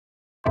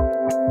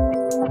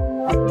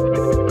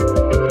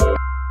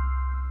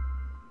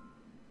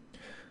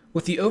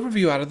With the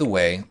overview out of the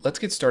way, let's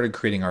get started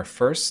creating our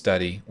first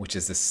study, which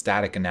is the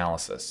static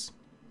analysis.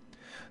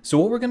 So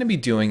what we're going to be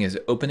doing is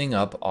opening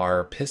up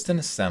our piston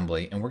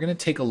assembly, and we're going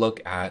to take a look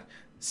at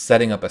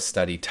setting up a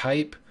study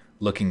type,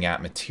 looking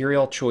at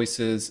material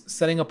choices,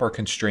 setting up our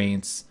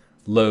constraints,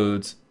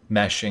 loads,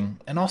 meshing,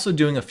 and also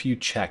doing a few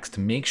checks to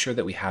make sure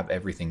that we have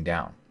everything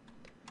down.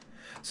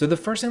 So the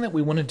first thing that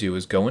we want to do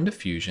is go into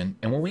Fusion,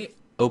 and when we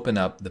open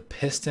up the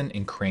piston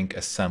and crank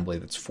assembly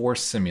that's for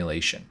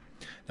simulation.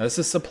 Now this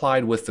is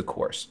supplied with the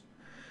course.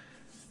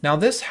 Now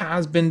this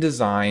has been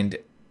designed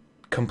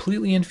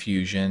completely in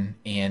Fusion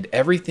and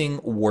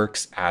everything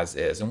works as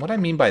is. And what I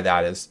mean by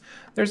that is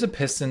there's a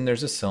piston,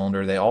 there's a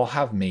cylinder, they all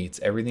have mates,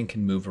 everything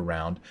can move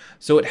around.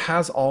 So it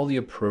has all the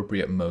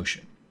appropriate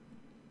motion.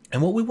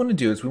 And what we want to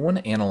do is we want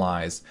to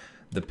analyze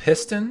the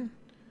piston,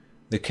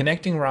 the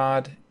connecting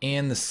rod,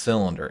 and the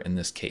cylinder in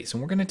this case.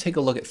 And we're going to take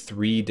a look at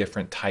 3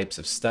 different types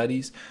of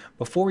studies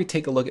before we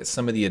take a look at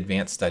some of the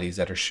advanced studies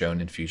that are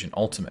shown in Fusion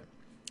Ultimate.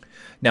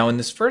 Now in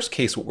this first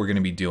case, what we're going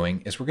to be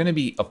doing is we're going to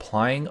be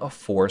applying a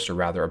force, or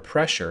rather a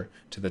pressure,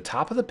 to the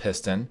top of the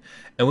piston,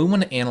 and we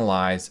want to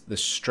analyze the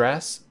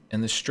stress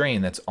and the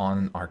strain that's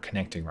on our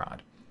connecting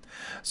rod.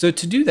 So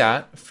to do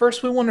that,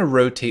 first we want to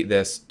rotate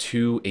this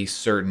to a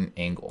certain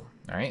angle.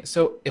 All right,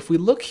 so if we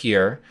look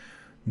here,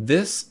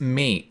 this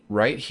mate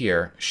right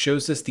here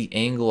shows us the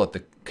angle that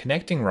the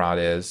connecting rod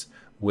is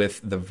with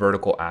the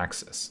vertical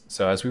axis.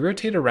 So as we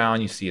rotate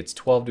around, you see it's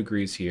 12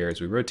 degrees here. As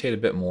we rotate a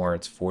bit more,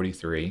 it's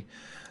 43.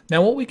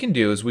 Now what we can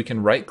do is we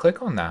can right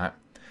click on that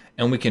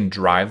and we can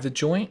drive the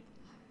joint.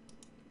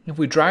 If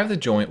we drive the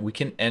joint, we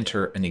can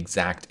enter an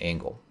exact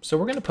angle. So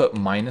we're going to put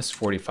minus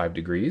 45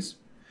 degrees.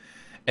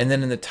 And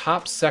then in the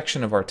top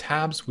section of our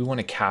tabs, we want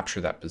to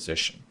capture that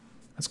position.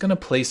 That's going to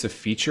place a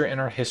feature in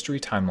our history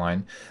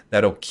timeline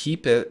that'll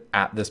keep it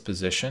at this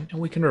position, and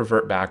we can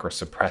revert back or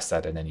suppress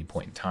that at any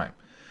point in time.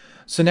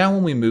 So now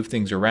when we move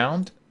things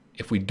around,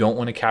 if we don't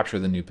want to capture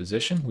the new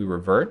position, we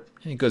revert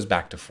and it goes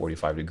back to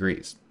 45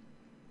 degrees.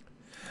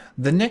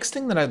 The next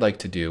thing that I'd like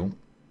to do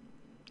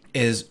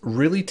is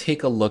really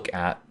take a look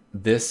at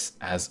this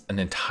as an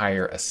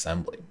entire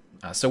assembly.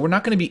 So we're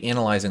not going to be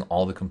analyzing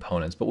all the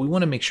components, but we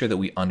want to make sure that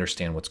we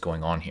understand what's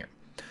going on here.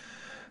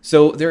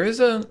 So there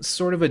is a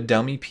sort of a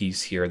dummy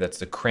piece here that's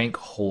the crank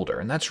holder,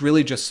 and that's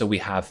really just so we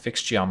have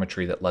fixed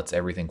geometry that lets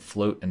everything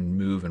float and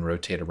move and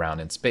rotate around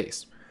in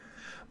space.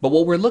 But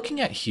what we're looking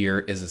at here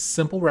is a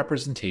simple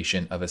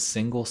representation of a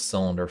single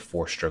cylinder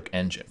 4-stroke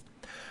engine.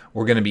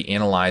 We're going to be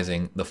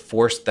analyzing the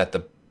force that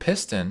the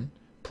piston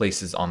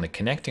places on the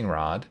connecting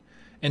rod,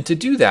 and to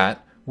do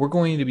that we're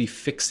going to be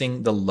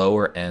fixing the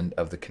lower end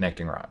of the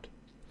connecting rod.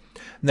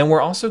 And then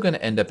we're also going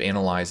to end up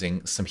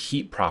analyzing some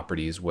heat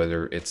properties,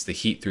 whether it's the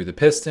heat through the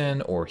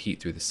piston or heat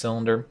through the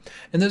cylinder,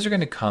 and those are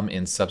going to come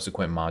in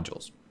subsequent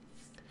modules.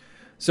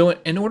 So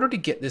in order to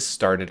get this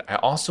started, I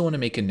also want to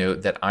make a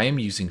note that I am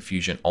using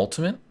Fusion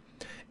Ultimate,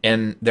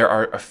 and there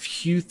are a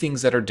few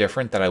things that are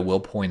different that I will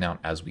point out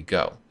as we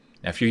go.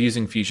 Now, if you're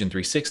using Fusion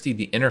 360,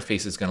 the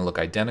interface is going to look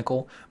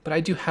identical, but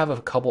I do have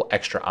a couple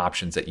extra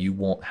options that you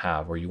won't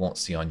have or you won't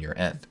see on your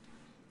end.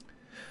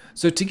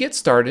 So to get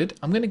started,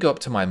 I'm going to go up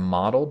to my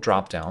Model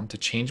dropdown to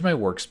change my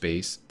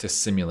workspace to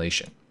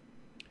Simulation.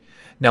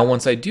 Now,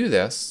 once I do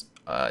this,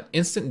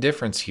 instant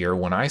difference here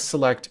when I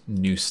select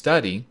New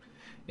Study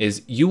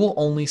is you will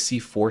only see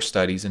 4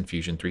 studies in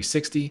Fusion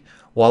 360,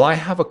 while I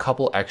have a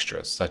couple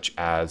extras such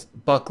as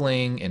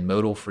buckling and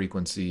modal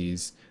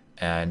frequencies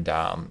and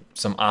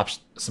some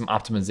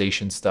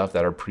optimization stuff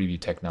that are preview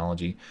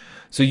technology.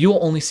 So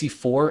you'll only see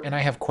 4, and I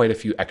have quite a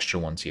few extra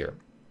ones here.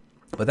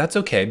 But that's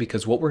okay,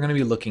 because what we're going to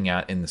be looking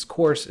at in this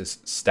course is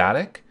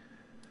static.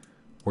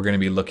 We're going to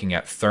be looking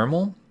at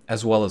thermal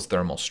as well as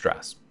thermal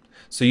stress.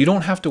 So you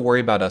don't have to worry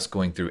about us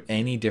going through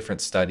any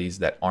different studies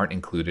that aren't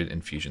included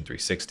in Fusion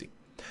 360.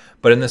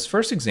 But in this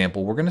first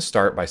example, we're going to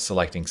start by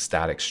selecting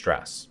static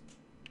stress.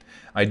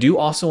 I do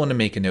also want to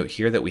make a note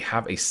here that we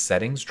have a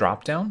settings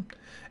dropdown,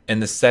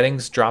 and the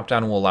settings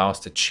dropdown will allow us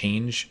to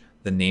change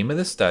the name of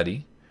the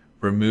study,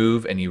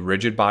 remove any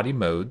rigid body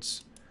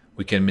modes.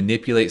 We can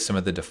manipulate some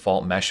of the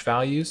default mesh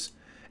values,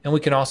 and we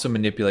can also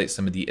manipulate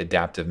some of the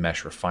adaptive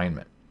mesh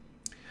refinement.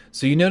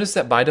 So you notice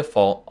that by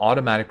default,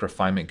 automatic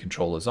refinement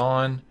control is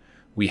on.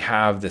 We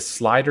have this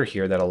slider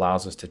here that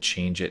allows us to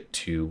change it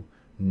to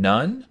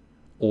none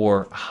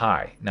or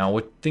high. Now,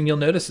 one thing you'll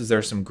notice is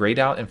there's some grayed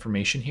out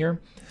information here,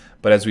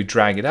 but as we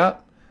drag it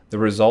up, the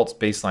results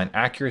baseline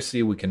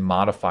accuracy, we can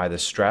modify the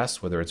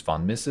stress, whether it's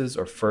von Mises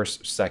or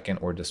first, second,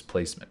 or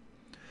displacement.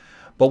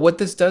 But what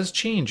this does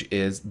change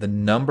is the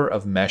number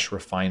of mesh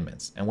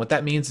refinements. And what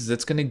that means is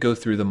it's going to go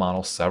through the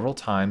model several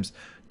times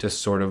to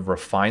sort of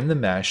refine the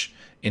mesh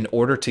in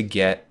order to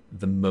get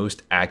the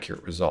most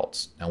accurate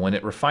results. Now, when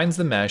it refines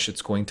the mesh,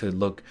 it's going to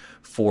look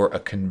for a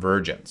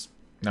convergence.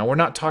 Now, we're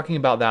not talking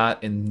about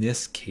that in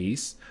this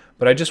case,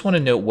 but I just want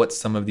to note what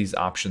some of these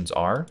options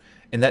are,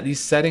 and that these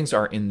settings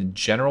are in the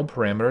general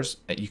parameters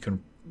that you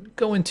can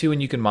go into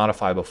and you can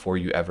modify before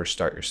you ever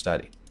start your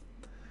study.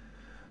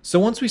 So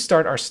once we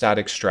start our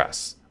static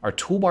stress, our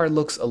toolbar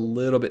looks a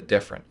little bit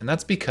different. And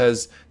that's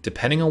because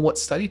depending on what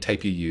study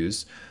type you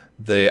use,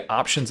 the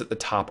options at the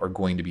top are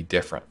going to be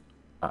different.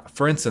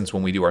 For instance,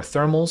 when we do our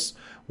thermals,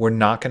 we're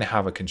not going to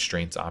have a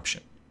constraints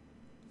option.